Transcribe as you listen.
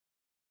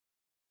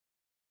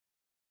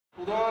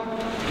Hold on.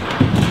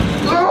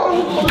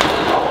 Oh!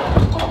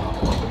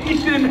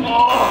 Ethan!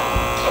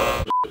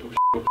 Oh!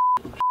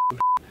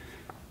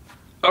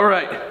 All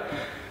right.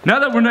 Now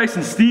that we're nice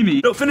and steamy.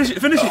 No, finish it,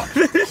 finish it,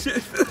 finish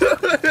it.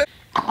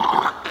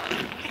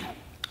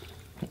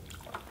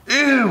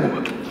 Ew!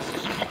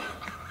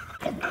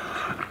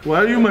 Why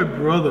are you my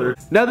brother?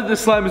 Now that the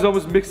slime is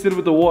almost mixed in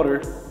with the water,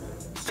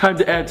 it's time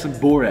to add some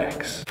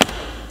borax.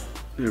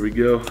 There we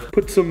go.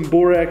 Put some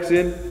borax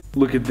in.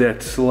 Look at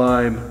that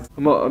slime.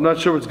 I'm not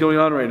sure what's going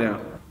on right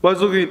now. Why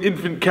does it look like an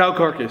infant cow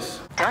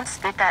carcass? Don't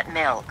spit that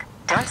milk.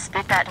 Don't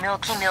spit that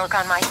milky milk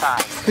on my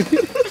thighs.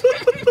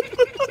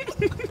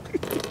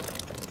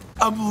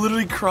 I'm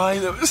literally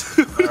crying. That was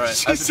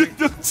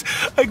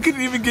I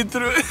couldn't even get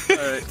through it.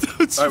 Alright,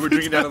 we're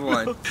drinking down to the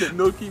line. Get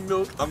milky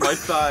milk on my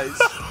thighs.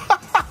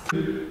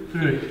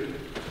 3.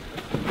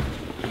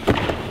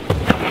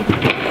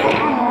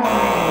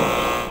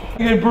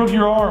 I broke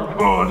your arm.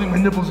 Oh, I think my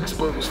nipple's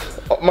exposed.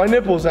 My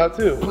nipple's out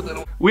too.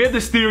 We have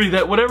this theory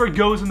that whatever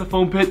goes in the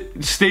foam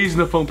pit stays in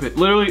the foam pit.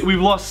 Literally,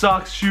 we've lost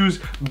socks, shoes,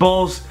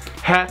 balls,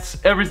 hats,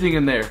 everything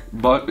in there.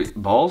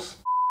 Balls?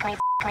 Me,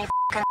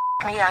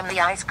 I'm the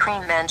ice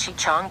cream manchy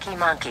chonky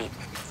monkey.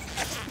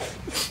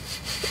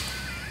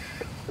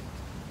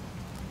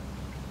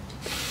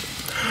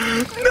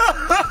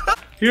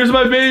 Here's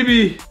my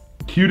baby.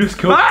 Cutest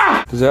coat.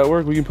 Ah! Does that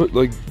work? We can put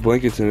like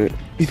blankets in it.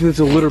 Ethan, it's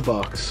a litter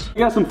box. I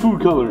got some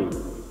food coloring.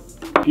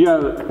 You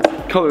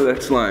gotta color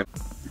that slime.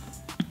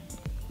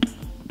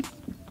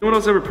 Anyone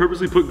else ever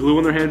purposely put glue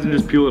on their hands and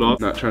just peel it off?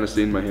 Not trying to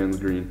stain my hands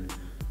green.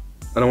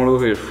 I don't want to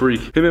look like a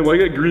freak. Hey man, why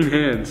you got green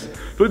hands? I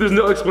feel like there's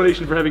no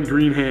explanation for having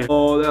green hands.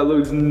 Oh, that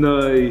looks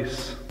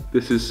nice.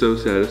 This is so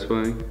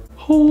satisfying.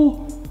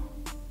 Oh,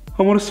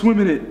 I want to swim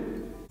in it.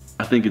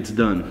 I think it's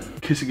done.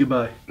 Kiss it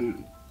goodbye.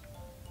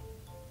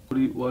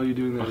 Why are you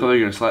doing that? I thought you were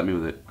gonna slap me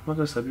with it. I'm not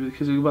gonna slap you with it.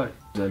 Kiss it goodbye.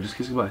 Just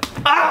kiss it goodbye.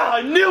 Ah,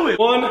 I knew it!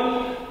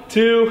 1,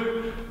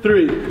 2,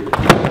 3.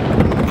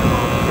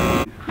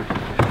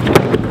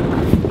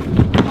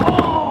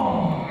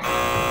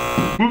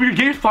 Oh! Move your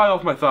gate file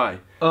off my thigh.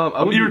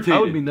 I'm irritated.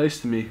 That would be nice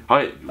to me.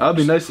 Alright. That would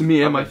be nice to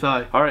me and my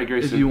thigh. Alright,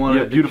 Grayson. If you want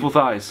it. Beautiful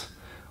thighs.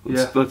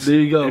 Let's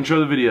there you go. Intro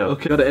the video.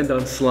 Okay. Gotta end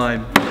on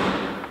slime.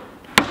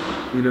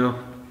 You know.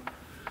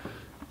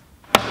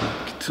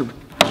 Get some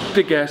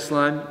thick ass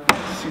slime.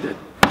 See that?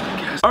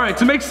 Alright,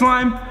 to make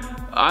slime,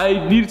 I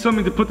needed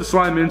something to put the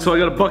slime in, so I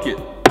got a bucket.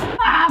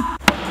 Ah!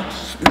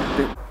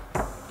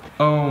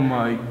 Oh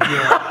my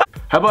god.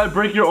 How about I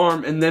break your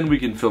arm and then we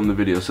can film the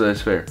video, so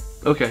that's fair.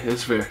 Okay,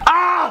 that's fair.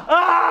 Ah!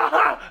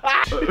 Ah!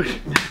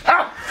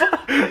 Ah!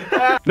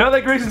 Now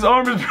that Grayson's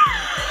arm is...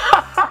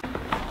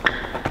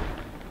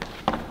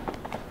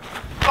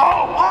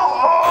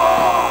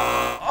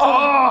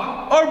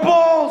 Our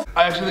balls!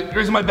 I actually think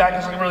Grayson, my back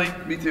is looking really...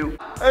 Me too.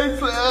 Okay.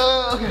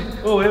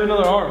 Oh, we have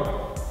another arm.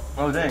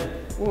 Oh, dang.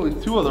 Oh,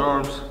 2 other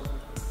arms.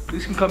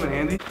 These can come in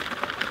handy.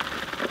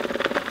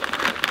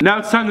 Now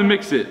it's time to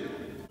mix it.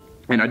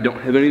 And I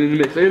don't have anything to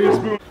mix. I gotta get a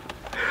spoon.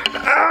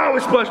 Ow, I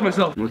splashed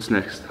myself. What's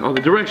next? Oh,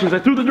 the directions. I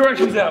threw the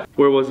directions out.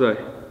 Where was I?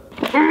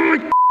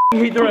 Oh, I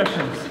hate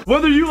directions.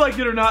 Whether you like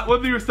it or not,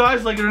 whether your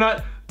thighs like it or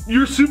not,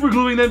 you're super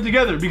gluing them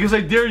together because I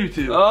dare you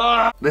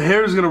to. The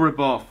hair is gonna rip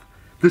off.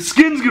 The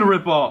skin's gonna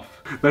rip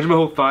off. Imagine my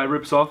whole thigh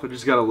rips off. I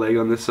just got a leg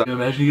on this side. Yeah,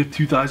 imagine you get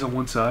 2 thighs on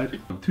one side.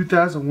 2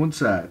 thighs on one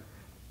side.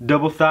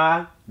 Double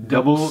thigh,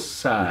 double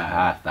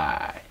side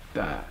thigh.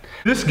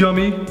 This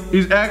gummy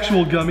is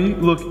actual gummy.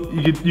 Look,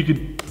 you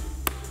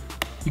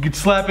could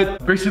slap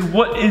it. Grayson,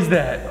 what is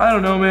that? I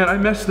don't know, man. I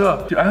messed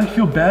up. Dude, I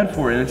feel bad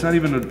for it. It's not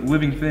even a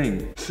living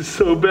thing. This is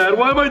so bad.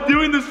 Why am I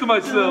doing this to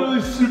myself? You're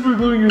really super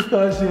gluing your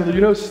thighs together. You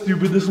know how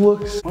stupid this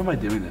looks? Why am I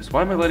doing this?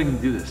 Why am I letting him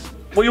do this?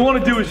 What you want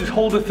to do is just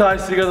hold the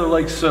thighs together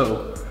like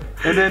so.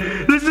 And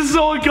then, this is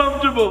so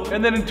uncomfortable.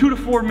 And then in 2 to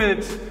 4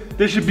 minutes,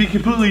 they should be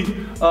completely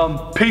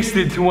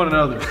pasted to one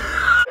another.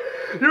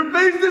 Your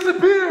face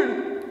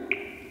disappeared.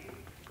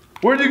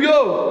 Where'd you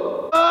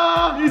go?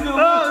 Ah,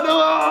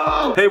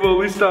 no. Hey, well, at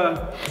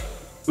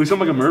least I'm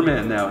like a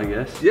merman now, I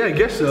guess. Yeah, I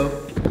guess so.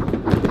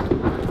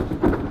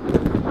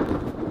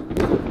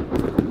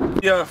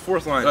 Yeah,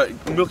 4th line.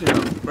 Milk in your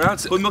mouth. Round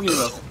 6. Put milk in your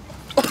mouth.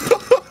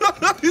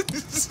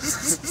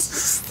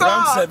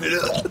 Round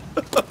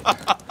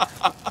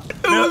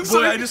 7.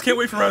 Boy, I just can't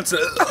wait for round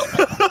 7.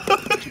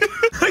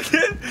 I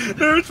can't. It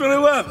hurts when I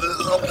laugh.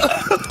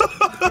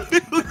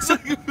 It looks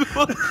like.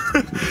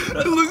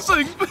 It looks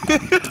like.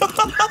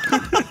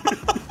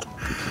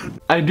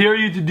 I dare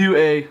you to do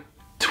a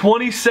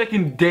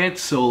 20-second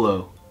dance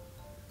solo.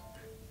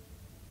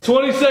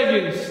 20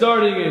 seconds,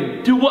 starting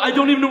in. Dude, what? I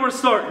don't even know where to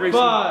start, Grayson.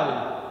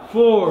 5,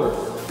 4,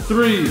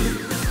 3,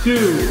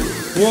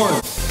 2,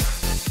 1.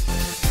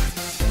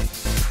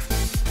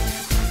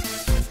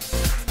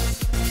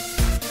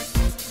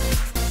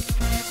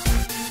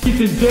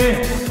 Ethan,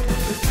 dance.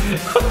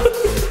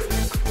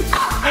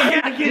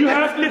 I can't. You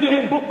have to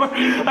dance more.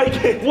 I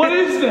can't. What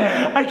is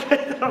that? I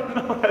can't. I don't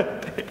know how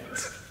to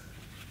dance.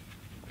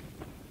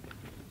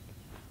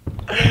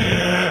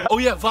 Oh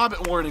yeah,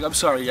 vomit warning. I'm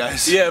sorry,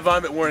 guys. Yeah,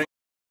 vomit warning.